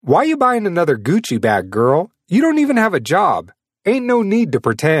Why you buying another Gucci bag, girl? You don't even have a job. Ain't no need to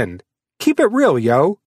pretend. Keep it real, yo.